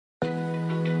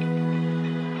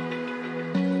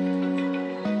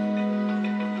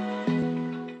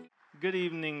Good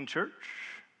evening, church.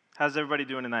 How's everybody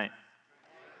doing tonight?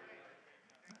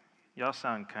 Y'all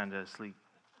sound kind of asleep.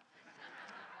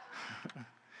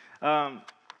 So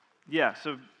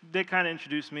they kind of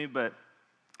introduced me, but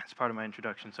it's part of my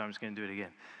introduction, so I'm just going to do it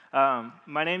again.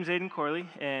 My name's Aden Corley,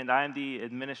 and I'm the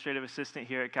administrative assistant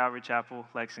here at Calvary Chapel,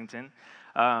 Lexington.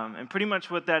 And pretty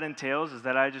much what that entails is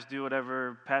that I just do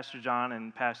whatever Pastor John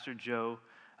and Pastor Joe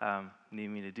need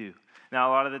me to do. Now,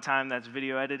 a lot of the time that's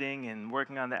video editing and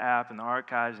working on the app and the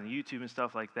archives and YouTube and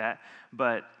stuff like that,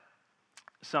 but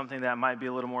something that might be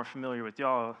a little more familiar with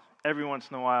y'all, every once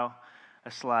in a while,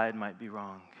 a slide might be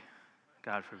wrong.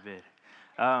 God forbid.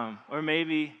 Or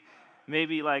maybe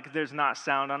like there's not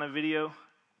sound on a video,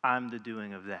 I'm the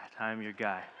doing of that. I'm your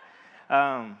guy.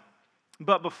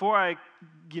 But before I,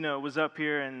 was up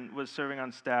here and was serving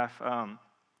on staff and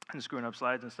screwing up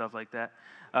slides and stuff like that,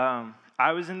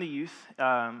 I was in the youth,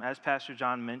 as Pastor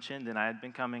John mentioned, and I had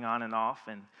been coming on and off,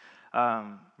 and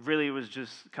really was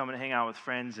just coming to hang out with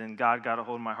friends, and God got a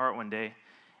hold of my heart one day, and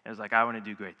it was like, I want to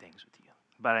do great things with you,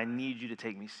 but I need you to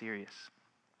take me serious.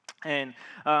 And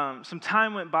some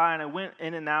time went by, and I went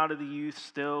in and out of the youth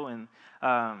still, and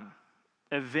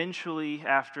eventually,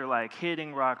 after like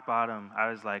hitting rock bottom, I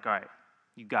was like, all right,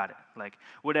 you got it. Like,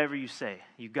 whatever you say,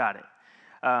 you got it.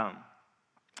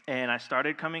 And I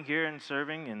started coming here and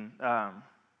serving, and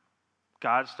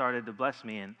God started to bless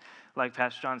me. And like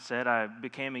Pastor John said, I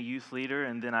became a youth leader,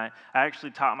 and then I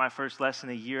actually taught my first lesson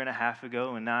a year and a half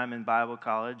ago, and now I'm in Bible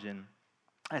college. And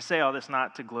I say all this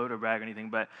not to gloat or brag or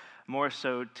anything, but more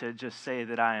so to just say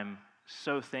that I am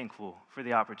so thankful for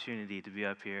the opportunity to be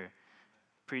up here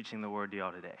preaching the word to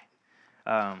y'all today.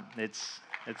 It's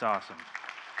awesome.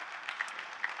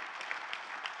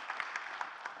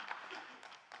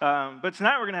 But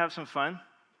tonight we're going to have some fun.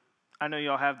 I know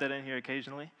y'all have that in here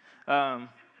occasionally. Sorry.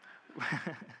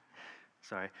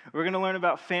 We're going to learn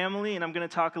about family, and I'm going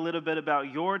to talk a little bit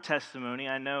about your testimony.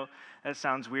 I know that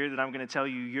sounds weird that I'm going to tell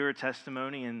you your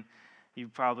testimony, and you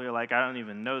probably are like, I don't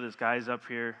even know this guy's up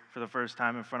here for the first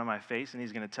time in front of my face, and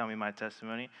he's going to tell me my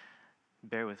testimony.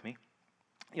 Bear with me.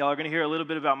 Y'all are going to hear a little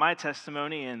bit about my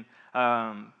testimony and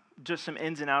just some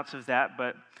ins and outs of that,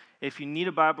 but if you need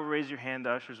a Bible, raise your hand.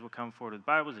 The ushers will come forward with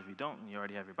Bibles. If you don't, and you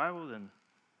already have your Bible, then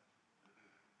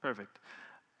perfect.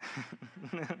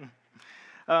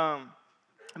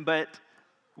 But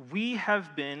we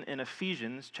have been in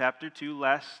Ephesians chapter 2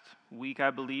 last week, I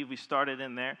believe. We started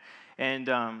in there. And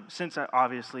since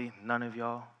obviously none of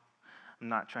y'all, I'm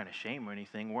not trying to shame or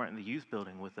anything, weren't in the youth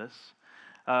building with us,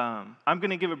 I'm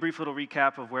going to give a brief little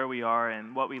recap of where we are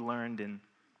and what we learned, and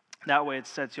that way it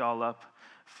sets y'all up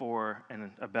for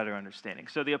a better understanding.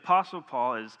 So the Apostle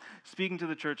Paul is speaking to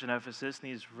the church in Ephesus,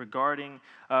 and he's regarding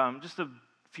just a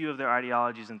few of their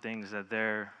ideologies and things that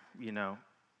they're,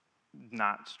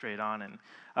 not straight on. And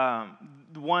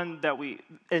the one that we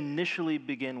initially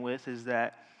begin with is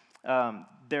that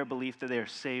their belief that they are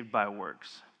saved by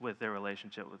works with their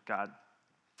relationship with God.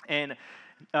 And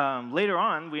later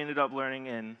on, we ended up learning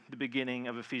in the beginning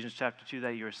of Ephesians chapter 2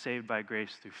 that you are saved by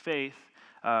grace through faith,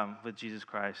 with Jesus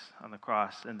Christ on the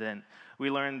cross. And then we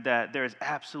learned that there is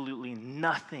absolutely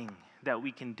nothing that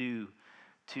we can do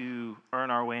to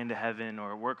earn our way into heaven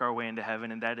or work our way into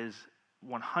heaven, and that is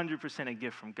 100% a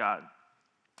gift from God.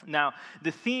 Now,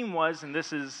 the theme was, and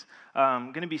this is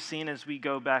going to be seen as we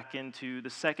go back into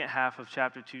the second half of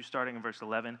chapter 2, starting in verse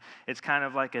 11, it's kind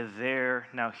of like a there,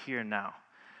 now, here, now.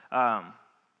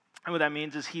 And what that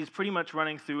means is he's pretty much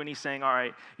running through and he's saying, all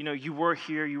right, you were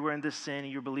here, you were in this sin,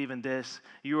 you were believing this,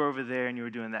 you were over there and you were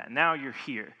doing that. Now you're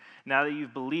here. Now that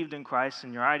you've believed in Christ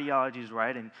and your ideology is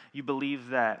right and you believe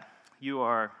that you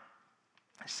are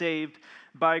saved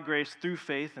by grace through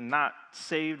faith and not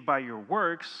saved by your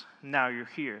works, now you're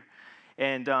here.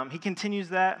 And he continues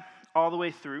that all the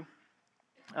way through.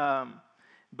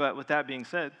 But with that being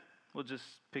said, we'll just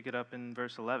pick it up in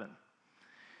verse 11.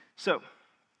 So,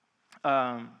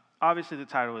 obviously, the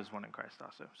title is One in Christ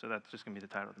also, so that's just going to be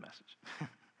the title of the message.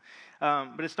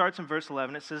 But it starts in verse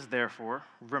 11. It says, therefore,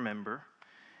 remember.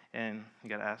 And you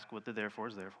got to ask what the therefore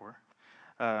is there for.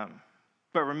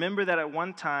 But remember that at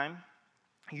one time,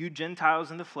 you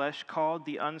Gentiles in the flesh called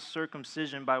the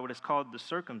uncircumcision by what is called the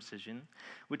circumcision,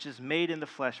 which is made in the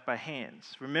flesh by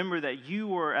hands. Remember that you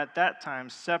were at that time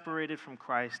separated from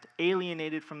Christ,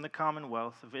 alienated from the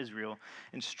commonwealth of Israel,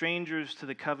 and strangers to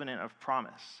the covenant of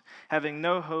promise, having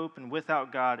no hope and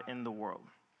without God in the world.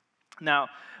 Now,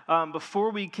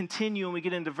 before we continue and we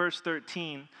get into verse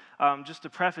 13, just to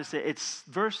preface it, it's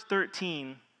verse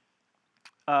 13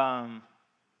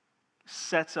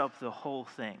 sets up the whole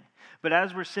thing. But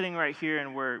as we're sitting right here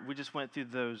and we just went through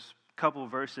those couple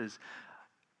verses,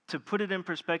 to put it in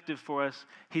perspective for us,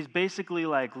 he's basically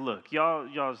like, look,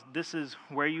 y'all, this is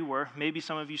where you were. Maybe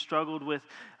some of you struggled with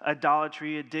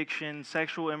idolatry, addiction,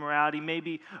 sexual immorality.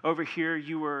 Maybe over here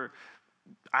you were,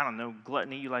 I don't know,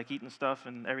 gluttony, you like eating stuff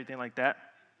and everything like that.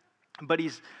 But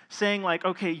he's saying like,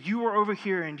 okay, you were over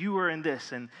here and you were in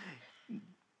this. And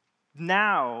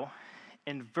now,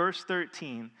 in verse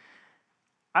 13,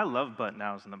 I love but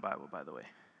nows in the Bible, by the way.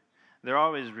 They're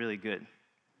always really good.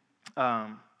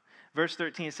 Verse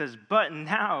 13 says, but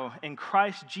now in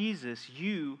Christ Jesus,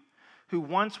 you who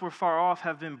once were far off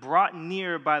have been brought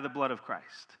near by the blood of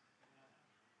Christ.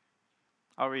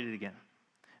 I'll read it again.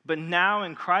 But now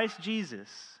in Christ Jesus,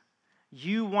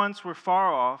 you once were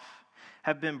far off,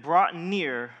 have been brought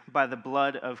near by the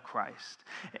blood of Christ.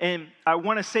 And I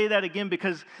want to say that again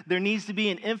because there needs to be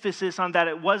an emphasis on that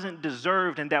it wasn't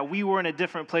deserved and that we were in a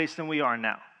different place than we are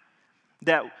now.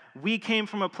 That we came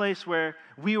from a place where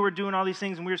we were doing all these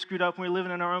things and we were screwed up and we were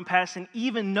living in our own past. And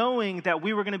even knowing that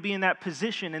we were going to be in that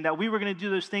position and that we were going to do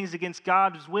those things against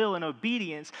God's will and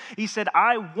obedience, he said,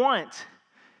 I want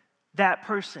that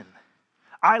person.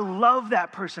 I love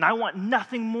that person. I want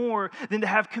nothing more than to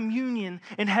have communion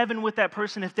in heaven with that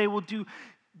person if they will do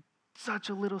such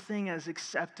a little thing as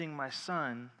accepting my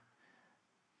son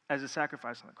as a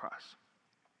sacrifice on the cross.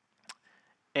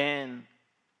 And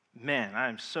man, I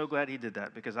am so glad he did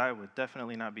that because I would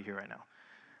definitely not be here right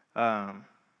now.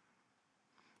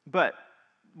 But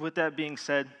with that being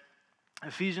said,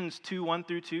 Ephesians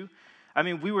 2:1-2, I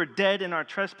mean, we were dead in our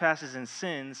trespasses and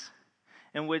sins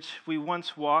in which we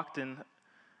once walked in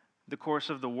the course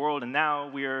of the world, and now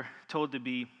we are told to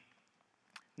be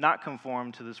not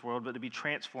conformed to this world, but to be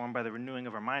transformed by the renewing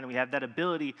of our mind. And we have that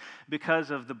ability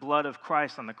because of the blood of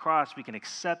Christ on the cross. We can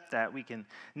accept that. We can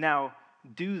now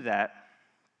do that.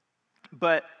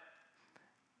 But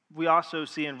we also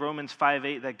see in Romans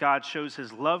 5:8 that God shows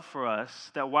his love for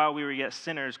us, that while we were yet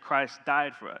sinners, Christ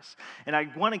died for us. And I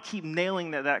want to keep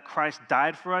nailing that Christ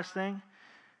died for us thing,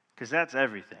 because that's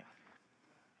everything.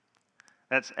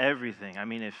 That's everything.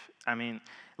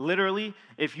 Literally,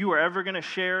 if you were ever going to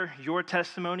share your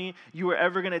testimony, you were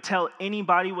ever going to tell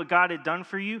anybody what God had done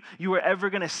for you, you were ever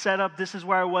going to set up, this is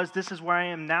where I was, this is where I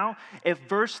am now, if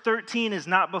verse 13 is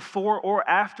not before or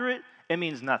after it, it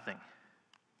means nothing.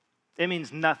 It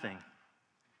means nothing.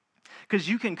 Because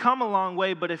you can come a long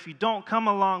way, but if you don't come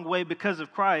a long way because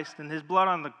of Christ and his blood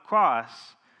on the cross,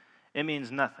 it means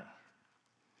nothing.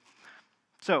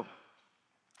 So,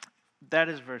 that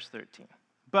is verse 13.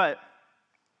 But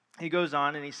he goes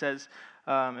on and he says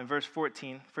in verse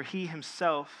 14, for he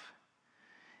himself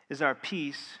is our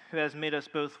peace, who has made us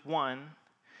both one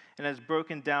and has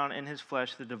broken down in his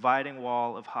flesh the dividing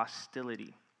wall of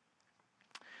hostility.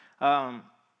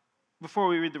 Before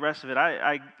we read the rest of it,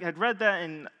 I had read that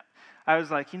and I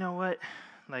was like, you know what?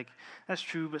 Like, that's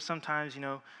true, but sometimes,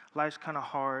 life's kind of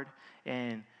hard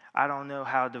and I don't know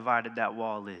how divided that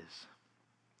wall is.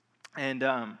 And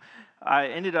I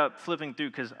ended up flipping through,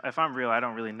 because if I'm real, I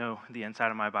don't really know the inside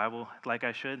of my Bible like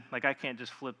I should. Like, I can't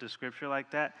just flip the scripture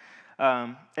like that.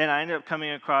 And I ended up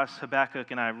coming across Habakkuk,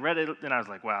 and I read it, and I was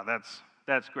like, wow,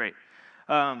 that's great.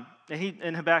 And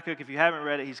in Habakkuk, if you haven't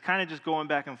read it, he's kind of just going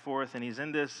back and forth, and he's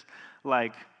in this,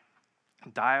 like,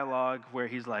 dialogue where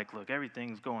he's like, look,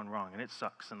 everything's going wrong, and it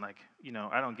sucks, and, like,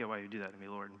 I don't get why you do that to me,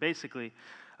 Lord. And basically,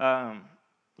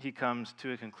 he comes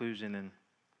to a conclusion, and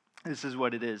this is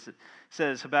what it is. It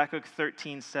says, Habakkuk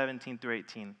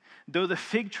 13:17-18. Though the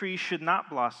fig tree should not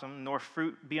blossom, nor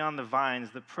fruit be on the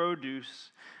vines, the produce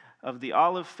of the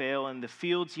olive fail, and the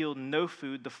fields yield no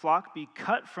food, the flock be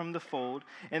cut from the fold,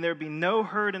 and there be no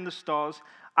herd in the stalls,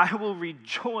 I will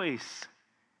rejoice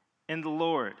in the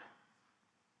Lord.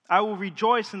 I will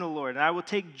rejoice in the Lord, and I will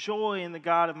take joy in the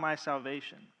God of my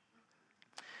salvation.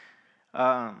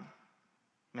 Man,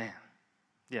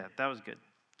 yeah, that was good.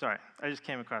 Sorry, I just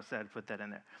came across that and put that in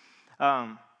there.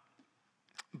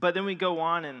 But then we go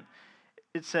on and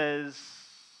it says,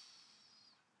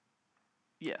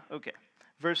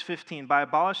 Verse 15, by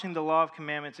abolishing the law of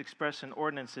commandments expressed in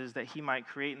ordinances, that he might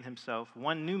create in himself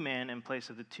one new man in place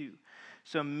of the two.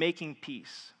 So making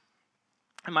peace,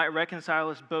 and might reconcile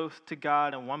us both to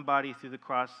God in one body through the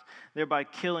cross, thereby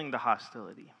killing the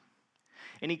hostility.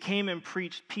 And he came and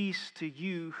preached peace to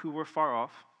you who were far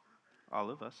off,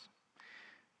 all of us,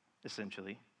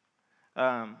 essentially,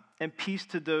 and peace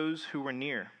to those who were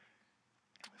near.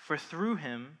 For through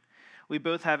him we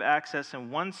both have access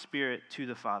in one spirit to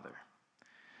the Father.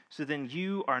 So then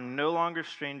you are no longer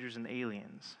strangers and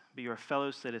aliens, but you are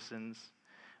fellow citizens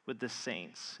with the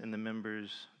saints and the members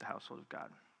of the household of God.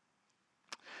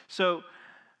 So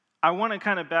I want to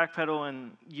kind of backpedal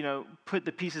and, put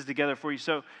the pieces together for you.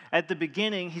 So at the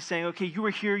beginning, he's saying, okay, you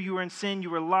were here, you were in sin, you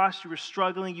were lost, you were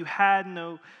struggling, you had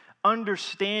no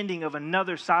understanding of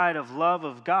another side of love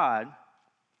of God.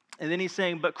 And then he's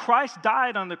saying, but Christ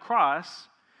died on the cross,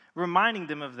 reminding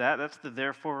them of that. That's the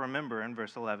therefore remember in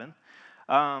verse 11.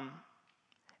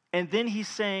 And then he's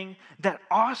saying that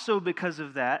also because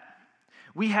of that,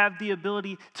 we have the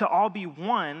ability to all be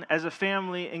one as a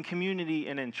family and community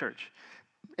and in church.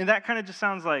 And that kind of just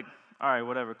sounds like, all right,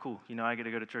 whatever, cool. I get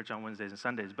to go to church on Wednesdays and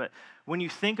Sundays. But when you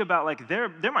think about, like, there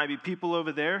might be people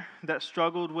over there that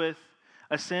struggled with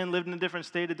a sin, lived in a different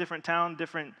state, a different town,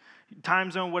 different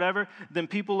time zone, whatever, than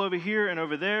people over here and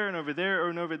over there and over there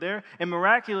and over there. And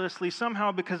miraculously,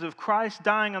 somehow, because of Christ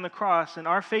dying on the cross and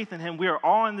our faith in him, we are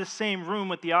all in the same room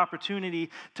with the opportunity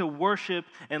to worship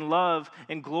and love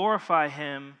and glorify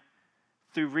him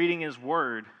through reading his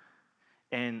word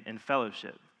and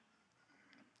fellowship.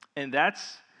 And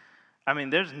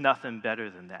there's nothing better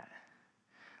than that.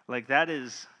 Like, that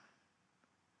is,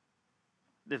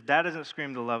 if that doesn't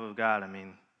scream the love of God,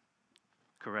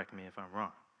 correct me if I'm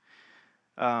wrong.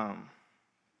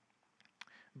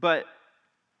 But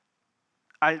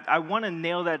I want to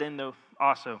nail that in, though.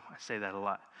 Also, I say that a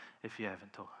lot, if you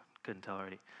couldn't tell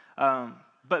already.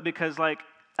 But because,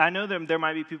 I know there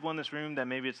might be people in this room that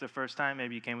maybe it's their first time,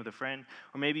 maybe you came with a friend,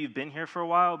 or maybe you've been here for a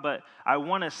while, but I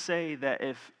want to say that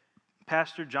if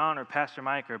Pastor John or Pastor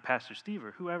Mike or Pastor Steve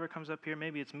or whoever comes up here,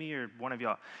 maybe it's me or one of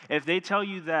y'all, if they tell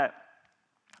you that,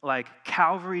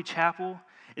 Calvary Chapel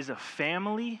is a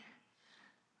family,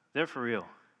 they're for real.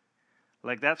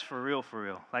 That's for real, for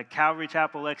real. Calvary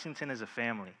Chapel Lexington is a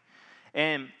family.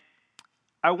 And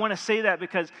I want to say that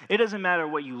because it doesn't matter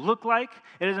what you look like.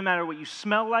 It doesn't matter what you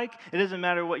smell like. It doesn't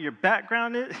matter what your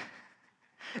background is.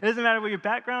 It doesn't matter what your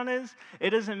background is.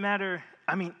 It doesn't matter,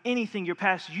 anything, your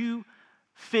past. You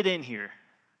fit in here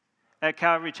at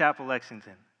Calvary Chapel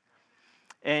Lexington.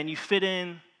 And you fit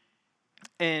in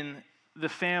the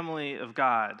family of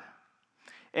God.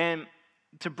 And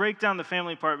to break down the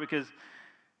family part, because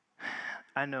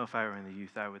I know if I were in the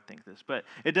youth, I would think this, but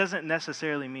it doesn't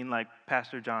necessarily mean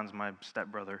Pastor John's my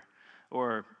stepbrother,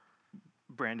 or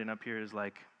Brandon up here is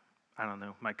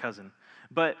my cousin.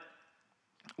 But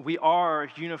we are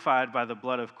unified by the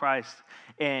blood of Christ,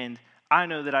 and I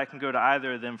know that I can go to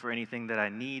either of them for anything that I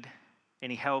need,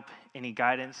 any help, any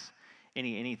guidance,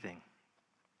 anything.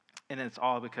 And it's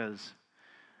all because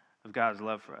of God's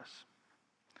love for us.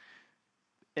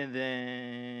 And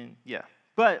then,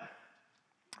 But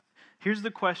here's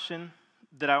the question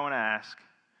that I want to ask.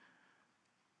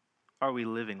 Are we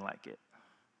living like it?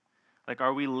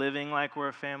 Are we living like we're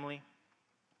a family?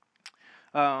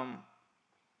 And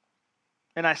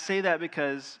I say that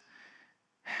because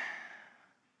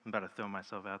I'm about to throw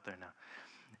myself out there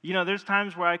now. There's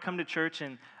times where I come to church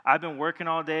and I've been working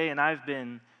all day and I've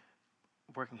been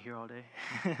working here all day.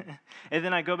 And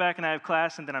then I go back and I have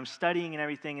class and then I'm studying and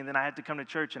everything, and then I have to come to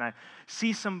church and I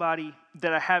see somebody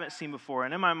that I haven't seen before.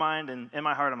 And in my mind and in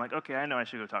my heart, I'm like, okay, I know I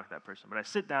should go talk to that person. But I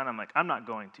sit down, I'm like, I'm not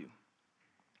going to.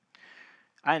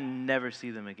 I never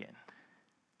see them again.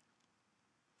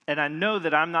 And I know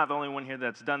that I'm not the only one here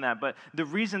that's done that, but the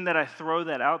reason that I throw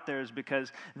that out there is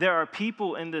because there are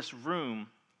people in this room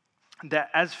that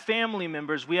as family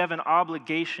members, we have an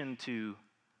obligation to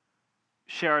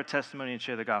share our testimony and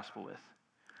share the gospel with.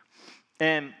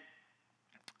 And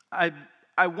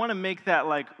I want to make that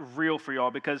real for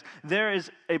y'all, because there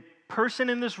is a person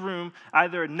in this room,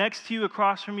 either next to you,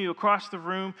 across from you, across the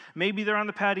room, maybe they're on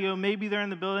the patio, maybe they're in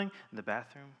the building, in the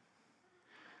bathroom,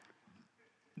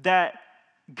 that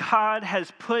God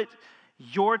has put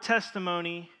your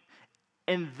testimony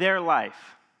in their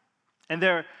life, and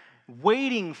they're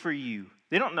waiting for you.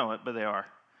 They don't know it, but they are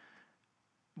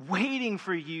waiting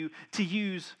for you to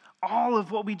use all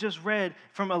of what we just read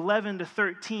from 11 to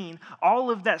 13, all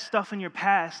of that stuff in your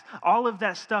past, all of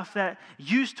that stuff that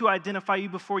used to identify you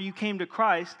before you came to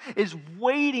Christ, is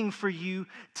waiting for you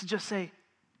to just say,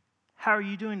 how are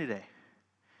you doing today?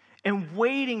 And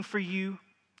waiting for you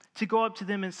to go up to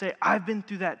them and say, I've been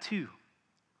through that too.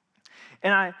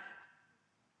 And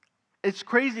it's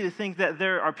crazy to think that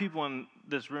there are people in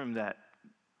this room that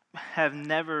have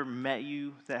never met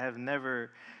you, that have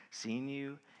never seen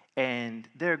you, and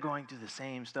they're going through the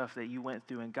same stuff that you went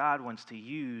through, and God wants to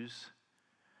use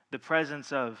the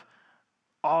presence of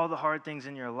all the hard things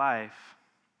in your life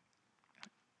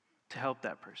to help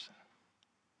that person.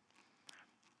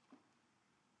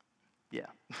 Yeah.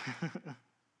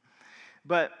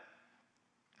 But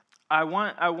I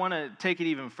want to take it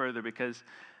even further, because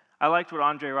I liked what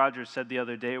Andre Rogers said the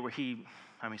other day, where he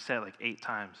said it 8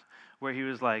 times, where he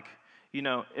was like,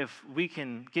 if we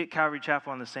can get Calvary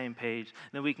Chapel on the same page,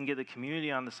 then we can get the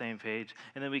community on the same page,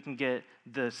 and then we can get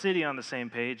the city on the same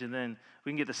page, and then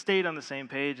we can get the state on the same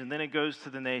page, and then it goes to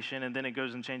the nation, and then it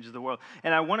goes and changes the world.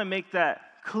 And I want to make that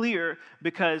clear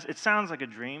because it sounds like a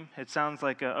dream. It sounds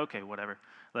like okay, whatever.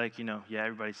 Yeah,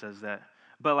 everybody says that.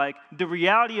 But the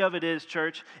reality of it is,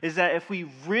 church, is that if we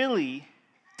really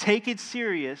take it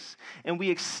serious, and we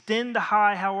extend the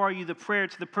hi, how are you, the prayer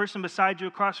to the person beside you,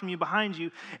 across from you, behind you,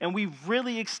 and we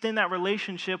really extend that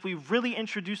relationship, we really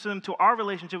introduce them to our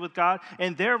relationship with God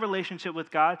and their relationship with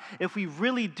God. If we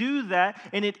really do that,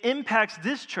 and it impacts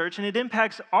this church, and it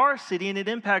impacts our city, and it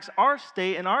impacts our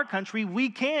state and our country, we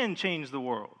can change the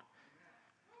world.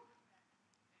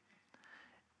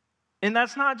 And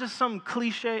that's not just some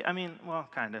cliche.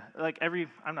 Kind of.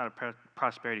 I'm not a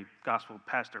prosperity gospel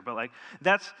pastor, but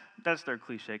that's their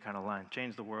cliche kind of line.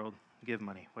 Change the world, give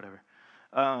money, whatever.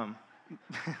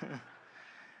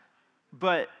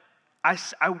 But I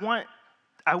want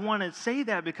to say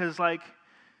that because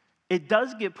it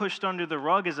does get pushed under the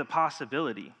rug as a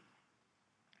possibility,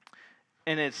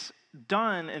 and it's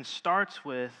done and starts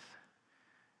with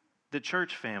the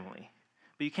church family.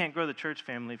 But you can't grow the church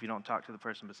family if you don't talk to the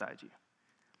person beside you.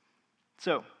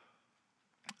 So,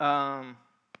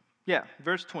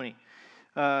 verse 20.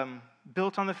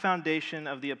 Built on the foundation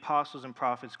of the apostles and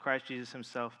prophets, Christ Jesus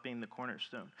himself being the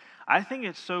cornerstone. I think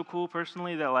it's so cool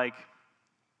personally that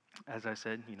as I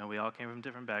said, we all came from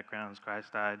different backgrounds,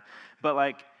 Christ died.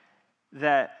 But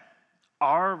that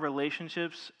our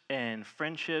relationships and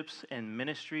friendships and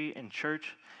ministry and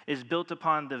church is built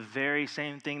upon the very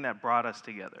same thing that brought us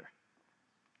together.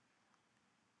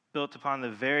 Built upon the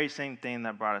very same thing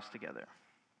that brought us together.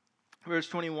 Verse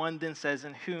 21 then says,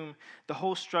 in whom the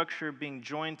whole structure being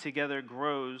joined together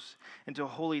grows into a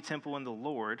holy temple in the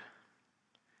Lord.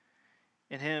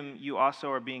 In him you also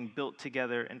are being built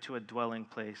together into a dwelling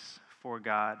place for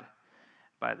God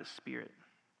by the Spirit.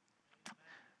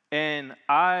 And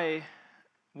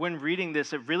when reading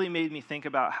this, it really made me think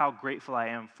about how grateful I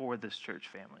am for this church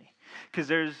family. Because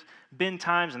there's been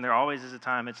times, and there always is a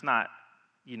time, it's not,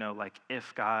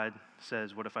 if God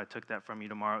says, what if I took that from you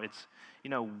tomorrow? It's,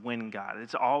 when God.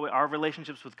 It's always, our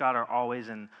relationships with God are always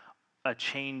in a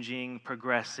changing,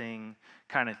 progressing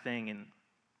kind of thing. And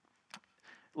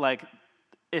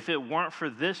if it weren't for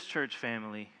this church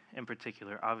family in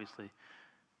particular, obviously,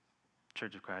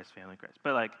 Church of Christ, Family of Christ.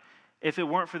 But if it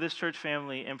weren't for this church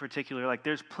family in particular,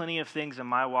 there's plenty of things in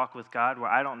my walk with God where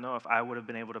I don't know if I would have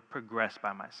been able to progress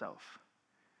by myself.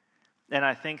 And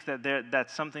I think that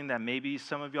that's something that maybe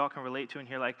some of y'all can relate to in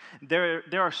here.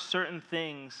 There are certain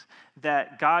things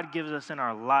that God gives us in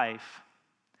our life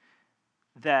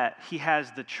that he has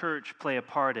the church play a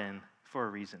part in for a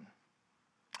reason.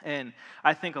 And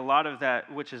I think a lot of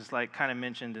that, which is kind of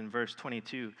mentioned in verse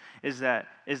 22, is the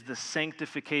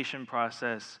sanctification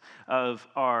process of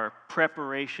our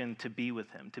preparation to be with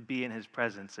him, to be in his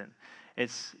presence. And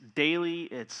it's daily,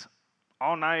 it's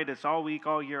all night, it's all week,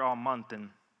 all year, all month. And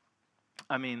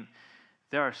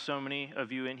there are so many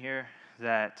of you in here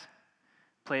that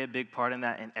play a big part in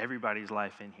that in everybody's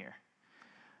life in here.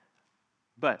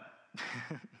 But,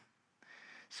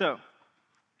 so,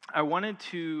 I don't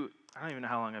even know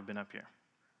how long I've been up here,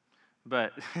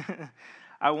 but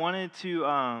I wanted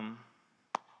to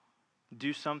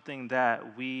do something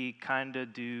that we kind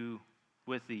of do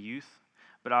with the youth,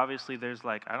 but obviously there's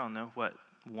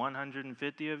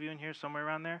 150 of you in here, somewhere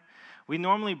around there. We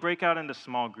normally break out into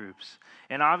small groups,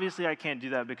 and obviously I can't do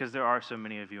that because there are so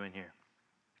many of you in here.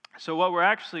 So what we're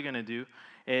actually going to do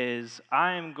is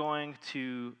I am going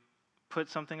to put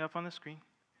something up on the screen,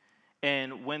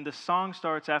 and when the song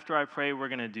starts after I pray, we're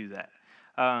going to do that.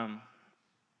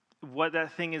 What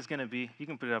that thing is going to be, you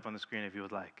can put it up on the screen if you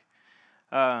would like.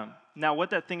 Now, what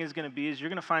that thing is going to be is you're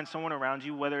going to find someone around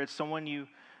you, whether it's someone you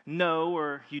know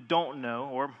or you don't know,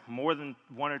 or more than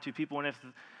one or two people. And if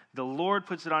the Lord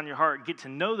puts it on your heart, get to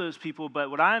know those people. But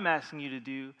what I'm asking you to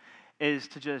do is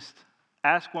to just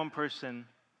ask one person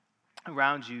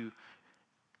around you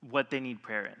what they need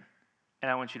prayer in. And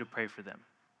I want you to pray for them.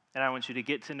 And I want you to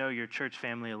get to know your church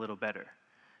family a little better.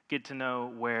 Get to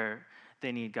know where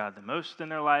they need God the most in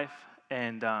their life,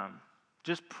 and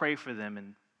just pray for them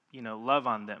and, love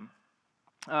on them.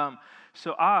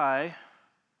 So I'm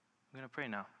going to pray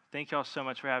now. Thank you all so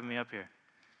much for having me up here.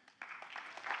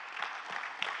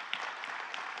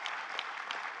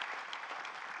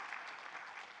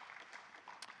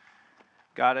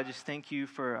 God, I just thank you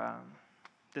for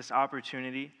this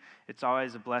opportunity. It's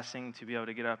always a blessing to be able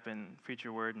to get up and preach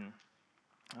your word. And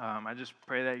I just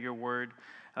pray that your word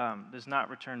does not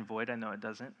return void. I know it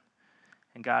doesn't.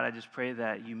 And God, I just pray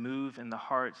that you move in the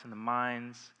hearts and the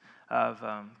minds of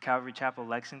Calvary Chapel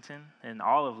Lexington and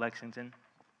all of Lexington.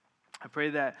 I pray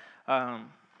that,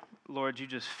 Lord, you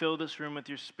just fill this room with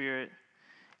your Spirit.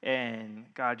 And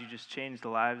God, you just change the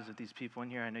lives of these people in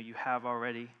here. I know you have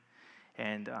already.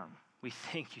 And we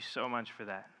thank you so much for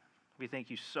that. We thank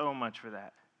you so much for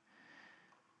that.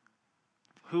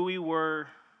 Who we were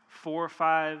 4,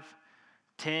 5,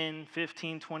 10,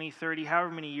 15, 20, 30,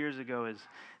 however many years ago is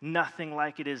nothing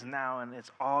like it is now, and it's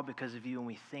all because of you, and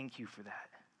we thank you for that.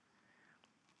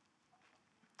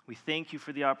 We thank you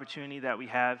for the opportunity that we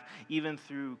have, even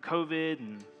through COVID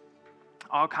and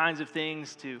all kinds of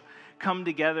things, to come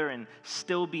together and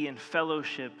still be in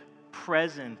fellowship,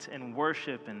 present in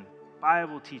worship and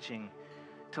Bible teaching,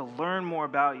 to learn more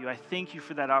about you. I thank you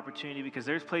for that opportunity, because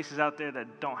there's places out there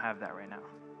that don't have that right now.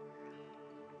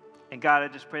 And God, I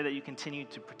just pray that you continue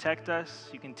to protect us.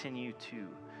 You continue to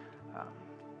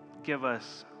give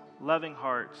us loving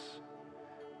hearts,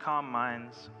 calm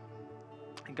minds.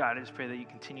 And God, I just pray that you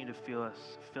continue to fill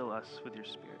us with your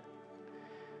Spirit.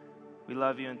 We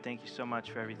love you and thank you so much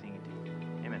for everything you do.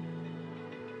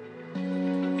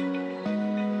 Amen.